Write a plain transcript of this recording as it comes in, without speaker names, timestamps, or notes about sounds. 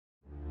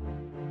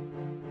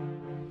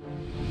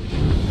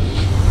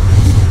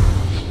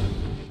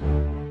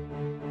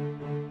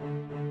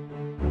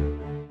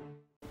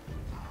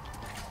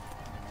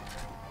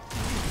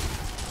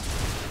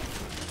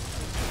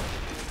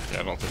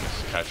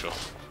casual.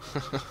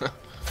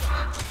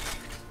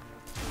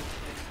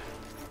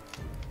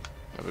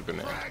 Have a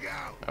grenade.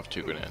 I have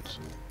 2 grenades.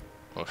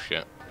 Oh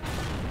shit.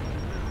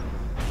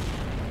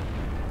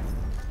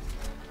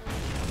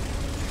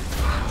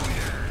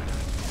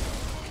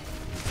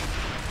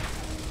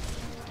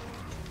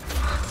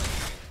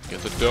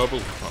 Get the double.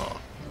 Oh,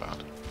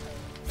 bad.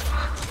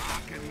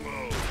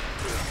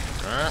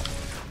 Ah.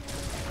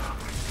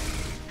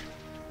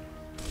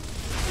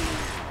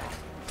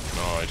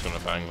 Oh, he's gonna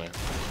bang me.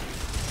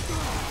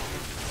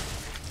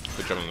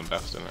 Good job on the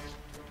best, isn't it?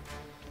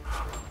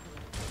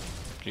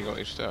 You got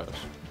these stairs?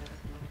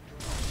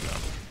 No.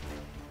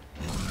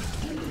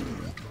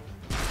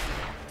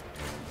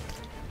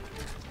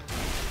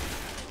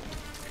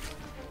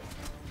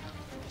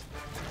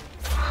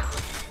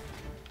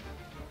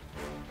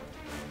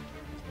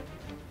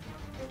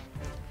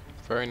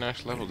 Very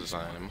nice level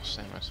design, I must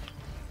say myself.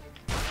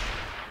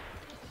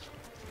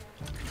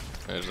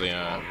 There's the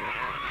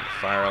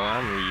fire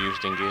alarm we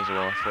used in Gears of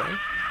War 3.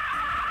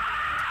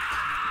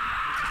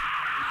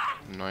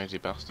 Noisy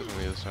bastard on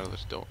the other side of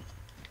this door.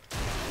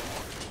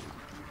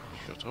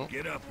 Shut up.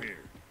 Get up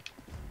here.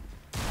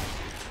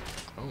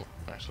 Oh,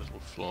 nice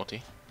little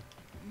floaty.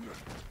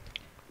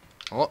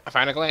 Oh, I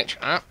found a glitch.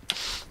 Ah.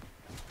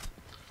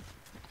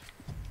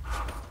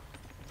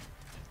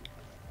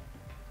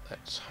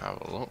 Let's have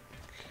a look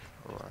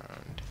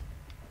around.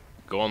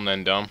 Go on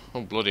then, Dom.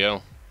 Oh, bloody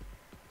hell.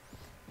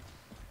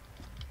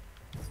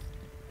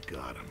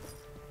 Got him.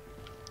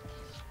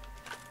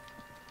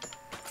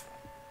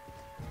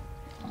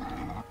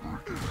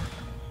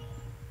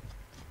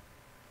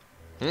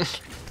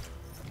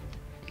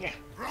 Yeah.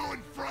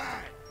 Throwing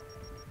frag.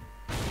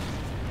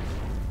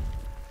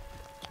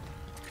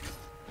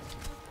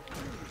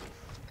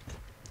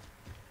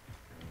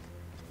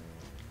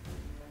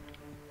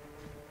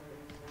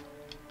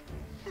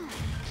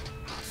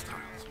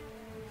 Hostiles.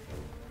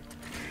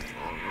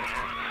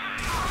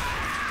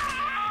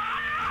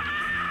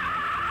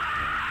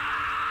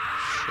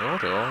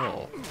 Shut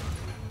up.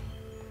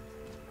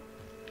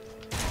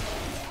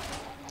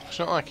 It's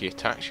not like he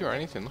attacks you or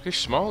anything. Look how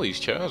small these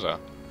chairs are.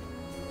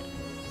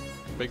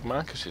 Big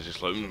Marcus is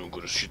just like, I'm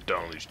gonna shit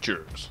down these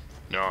chairs.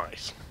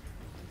 Nice.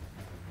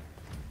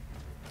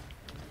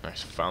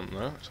 Nice fan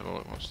there. Let's have a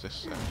look. What's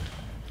this then?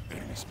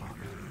 Enemy spotted.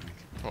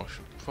 Oh,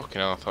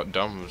 fucking hell. I thought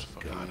Dom was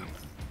fucking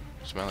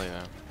smelly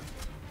there.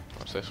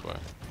 What's this way?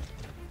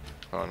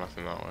 Oh,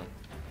 nothing that way.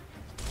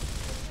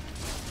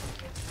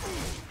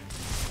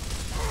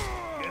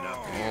 Get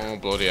up here. Oh,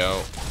 bloody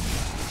hell.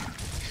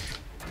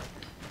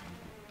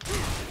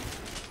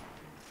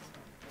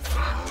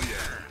 Oh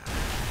yeah.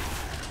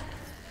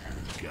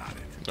 Got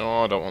it.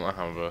 No, I don't want that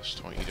hammer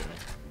burst. What are you doing?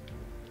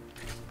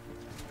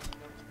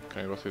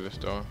 Can I go through this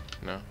door?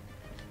 No.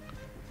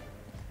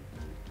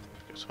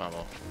 Get some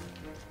ammo.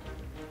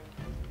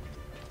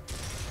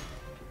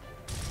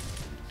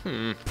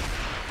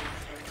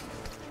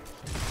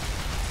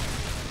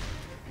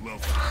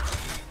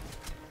 Locust.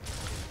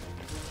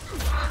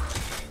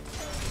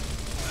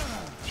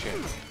 Shit.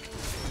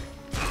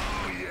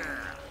 Oh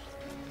yeah.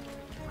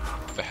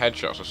 The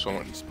headshots are so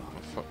much. What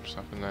the fuck's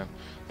happened then?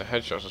 The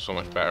headshots are so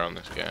much better on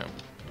this game.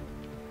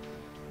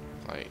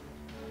 Like,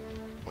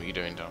 what are you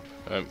doing, Dom?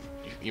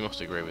 You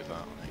must agree with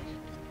that. Like,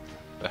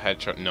 the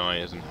headshot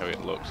noise and how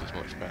it looks is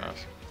much better.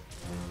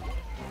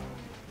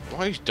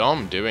 What is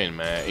Dom doing,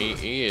 man?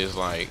 He is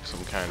like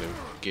some kind of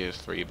Gears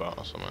 3 bot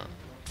or something.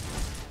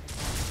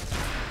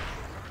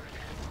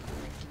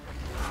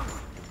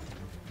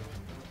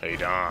 Hey,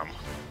 Dom.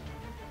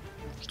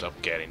 Stop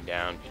getting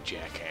down, you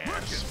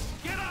jackass.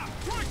 Get up.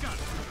 Quick.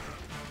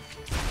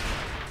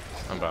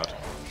 I'm bad.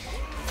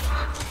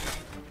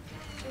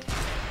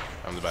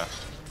 I'm the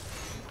best.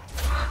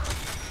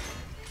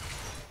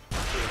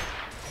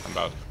 I'm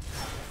bad.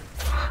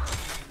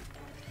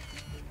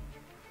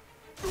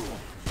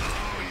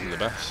 I'm the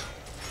best.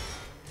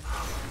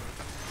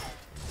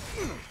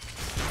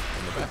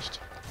 I'm the best.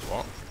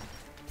 What?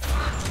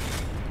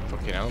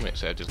 Fucking helmet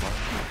saved his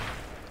life.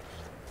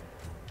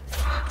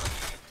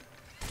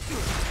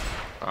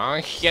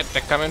 Oh shit,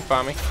 they're coming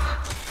for me.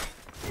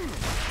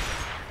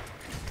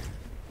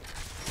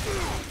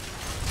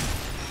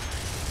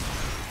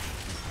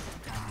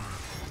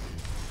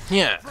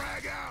 Yeah.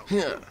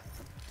 Yeah.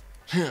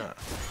 Yeah.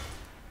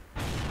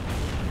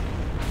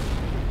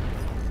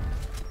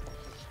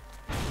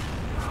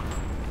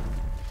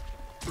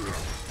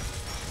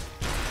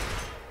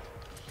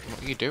 What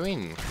are you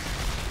doing?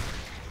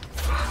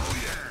 Oh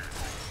yeah.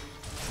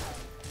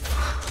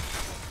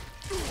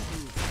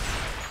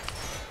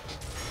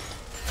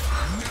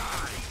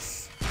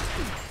 Nice.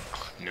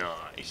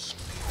 Nice.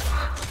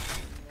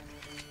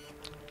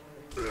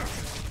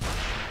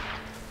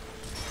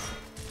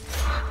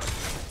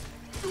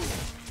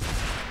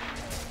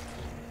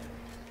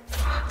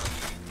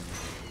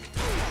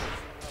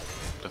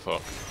 The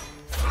fuck?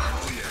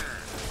 Oh yeah.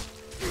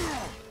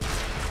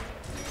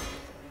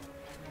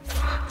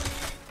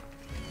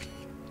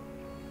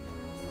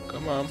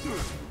 Come on. Oh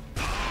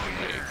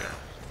There you yeah.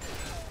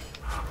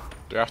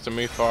 go. Do I have to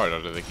move forward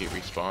or do they keep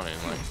respawning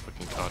like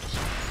fucking cards?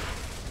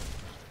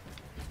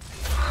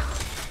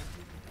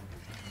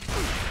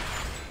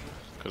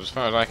 Because as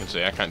far as I can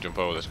see, I can't jump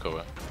over this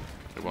cover.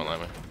 It won't let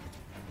me.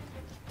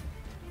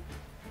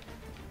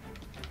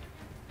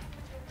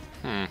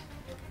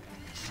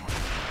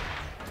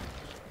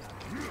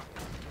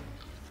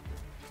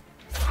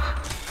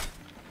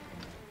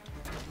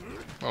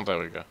 Oh, there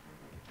we go.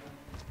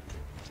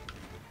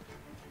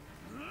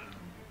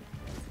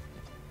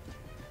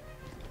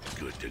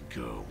 Good to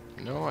go.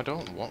 No, I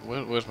don't want.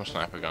 Where's my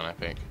sniper gun,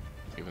 Epic?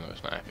 Even though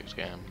it's not Epic's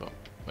game, but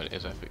well, it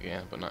is Epic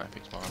game, but not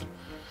Epic's mod.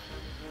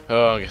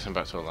 Oh, I guess I'm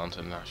back to Atlanta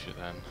and that shit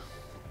then.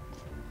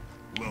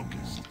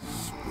 Locust.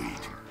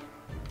 Sweet.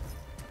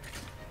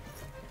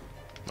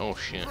 Oh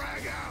shit.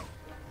 Frag out.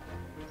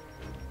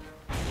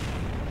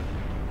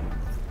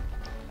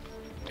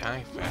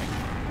 Die, fag.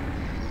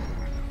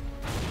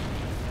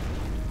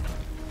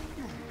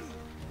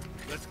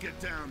 Let's get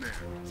down there.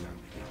 Time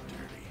to get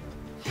dirty.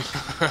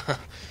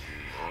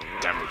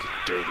 Damn it, get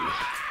dirty.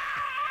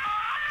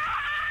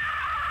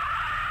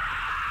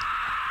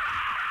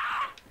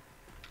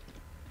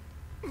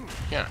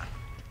 Yeah,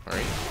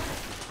 alright.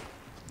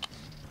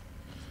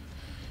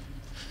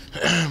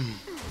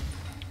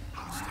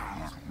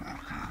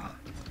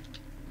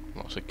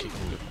 Lots of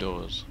kicking of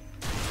doors.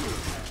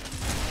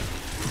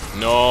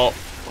 No!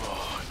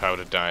 Oh, if I would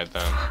have died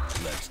then.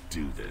 Let's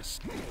do this.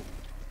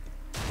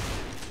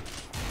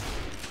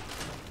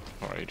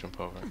 Alright, you jump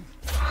over.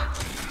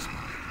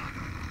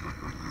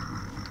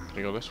 Can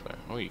you go this way?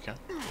 Oh, you can.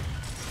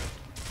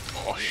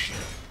 Oh, shit.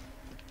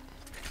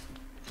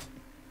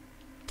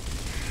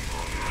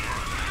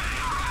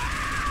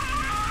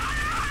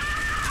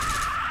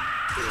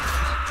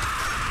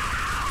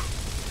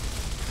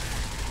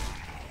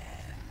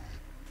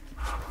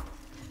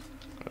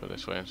 Go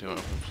this way and see what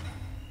happens.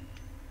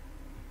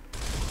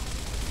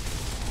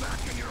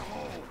 Back in your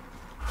hole.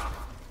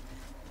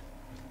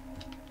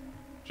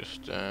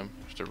 Just a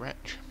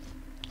wretch.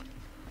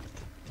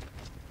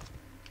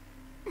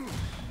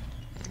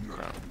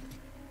 Crap.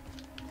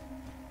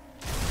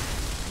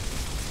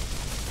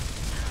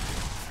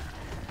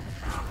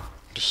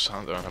 Just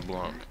sat there on a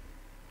block.